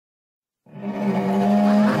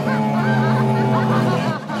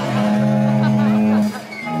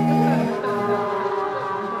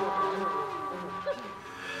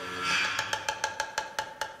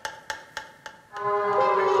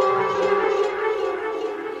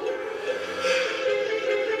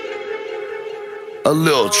A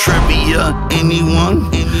little trivia, anyone?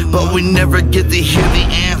 But we never get to hear the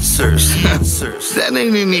answers. That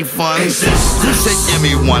ain't any fun. Who said give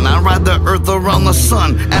me one? I ride the earth around the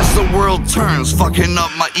sun as the world turns, fucking up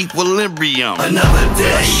my equilibrium. Another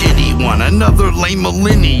day, a shitty one, another lame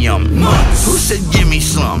millennium. Months. Who said give me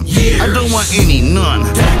some? Years. I don't want any, none.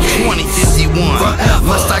 Decades. 2051. Forever.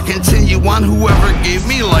 Must I continue on? Whoever gave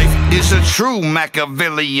me life is a true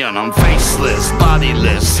Machiavellian. I'm faceless,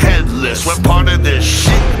 bodiless, headless. What part of this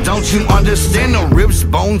shit don't you understand? No ribs,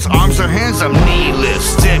 bones, arms or hands. I'm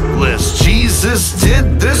kneeless, dickless. Jesus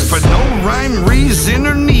did this for no rhyme, reason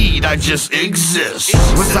or need. I just exist.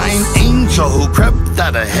 Was I an angel who crept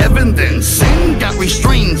out of heaven? Then sin got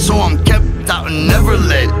restrained, so I'm kept out and never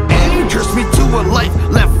let in. Cursed me to a life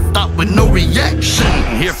left out with no reaction.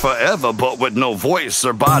 Here forever, but with no voice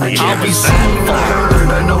or body. I can't be seen or heard.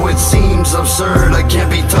 I know it seems absurd. I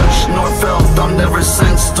can't be touched nor felt. I'm never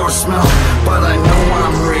sensed or smelled, but I know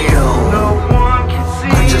I'm real. No one can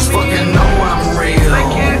see I just fucking know I'm real. They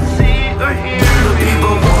can't see or hear The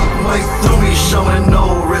people walk right through me, showing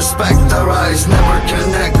no respect. Their eyes never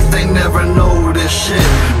connect. They never know this shit,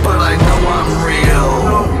 but I know I'm real.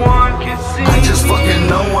 No one can see I just fucking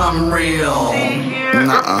know I'm real.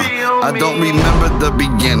 I don't remember the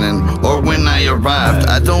beginning or when I arrived.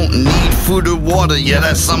 I don't need food or water, yet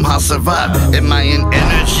I somehow survived. Am I an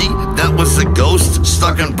energy that was a ghost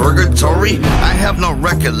stuck in purgatory? I have no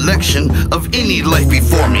recollection of any life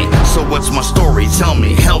before me. So what's my story? Tell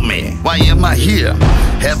me, help me. Why am I here?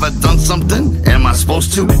 Have I done something? Am I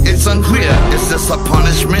supposed to? It's unclear. Is this a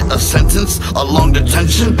punishment, a sentence, a long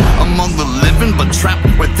detention? Among the living but trapped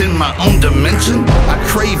within my own dimension. I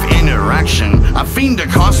crave interaction, I fiend to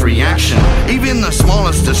cause reaction. Even the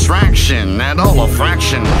smallest distraction, at all a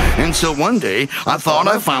fraction. Until one day, I thought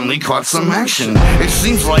I finally caught some action. It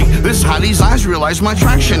seems like this hottie's eyes realized my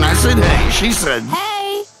traction. I said hey, she said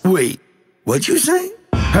Hey! Wait, what'd you say?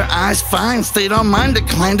 Her eyes fine, stayed on mine,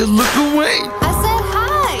 declined to look away. I said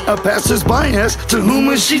hi! A passersby asked, to whom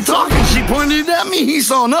was she talking? She pointed at me, he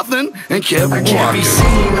saw nothing, and kept walking. I can't be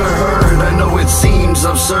seen or heard, I know it seems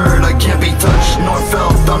absurd. I can't be touched nor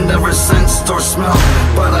felt, I'm never sensed or smelled,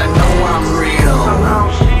 but I know I'm real. Somehow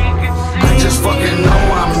she could see I just fucking know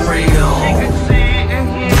I'm real. She could see and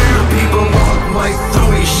hear The people walk right through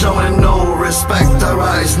me, showing no respect. Their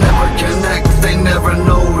eyes never connect, they never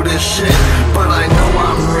know this shit, but I know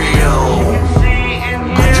I'm real. see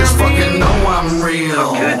and hear I just fucking know I'm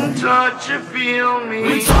real. Couldn't touch or feel me.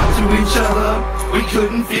 We talked to each other, we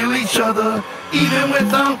couldn't feel each other. Even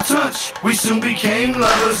without touch, we soon became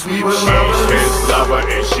lovers. We were lovers. She's his lover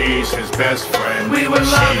and she's his best friend. We were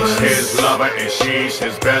lovers. She's his lover and she's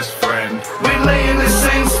his best friend. We lay in the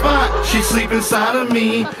same spot, she'd sleep inside of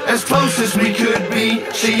me, as close as we could be.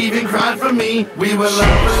 She even cried for me. We were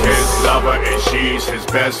lovers. She's his lover and she's his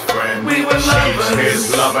best friend. We were lovers. She's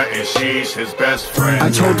his lover and she's his best friend. I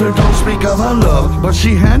told her don't speak of our love, but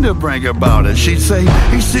she had to brag about it. She'd say,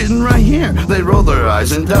 he's sitting right here. They'd roll their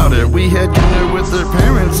eyes and doubt it. We had dinner with their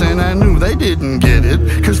parents and I knew they didn't get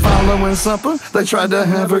it, cause following supper, they tried to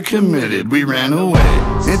have her committed. We ran away,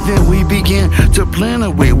 and then we began to plan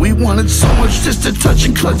a way. We wanted so much just to touch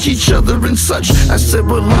and clutch each other and such. I said,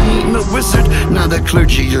 well, I ain't no wizard, not a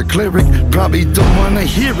clergy or cleric. Probably don't wanna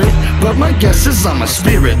hear it, but my guess is I'm a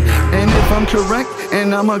spirit. And if I'm correct,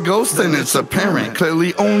 and I'm a ghost, then it's apparent.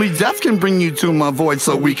 Clearly only death can bring you to my void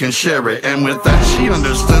so we can share it. And with that she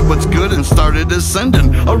understood what's good and started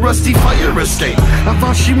ascending a rusty fire escape. I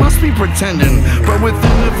thought she must be pretending, but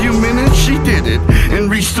within a few minutes she did it and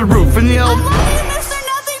reached the roof and yelled, I love you, Mr.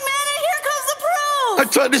 Nothing Man, and here comes the proof! I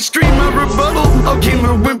tried to scream my rebuttal, how came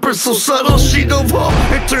her whimper so subtle? She dove off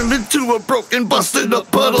and turned into a broken, busted up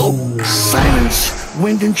puddle. Silence,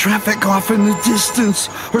 wind and traffic off in the distance.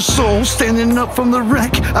 Her soul standing up from the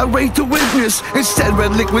wreck, I wait to witness. Instead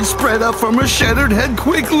red liquid spread out from her shattered head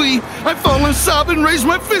quickly. I fall and sob and raise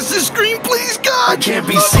my fist and scream, please God! I can't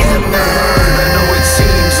be seen or heard, I know it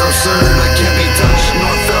seems absurd. I can't be touched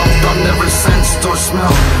nor felt, I'm never sensed or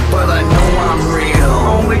smelled, but I know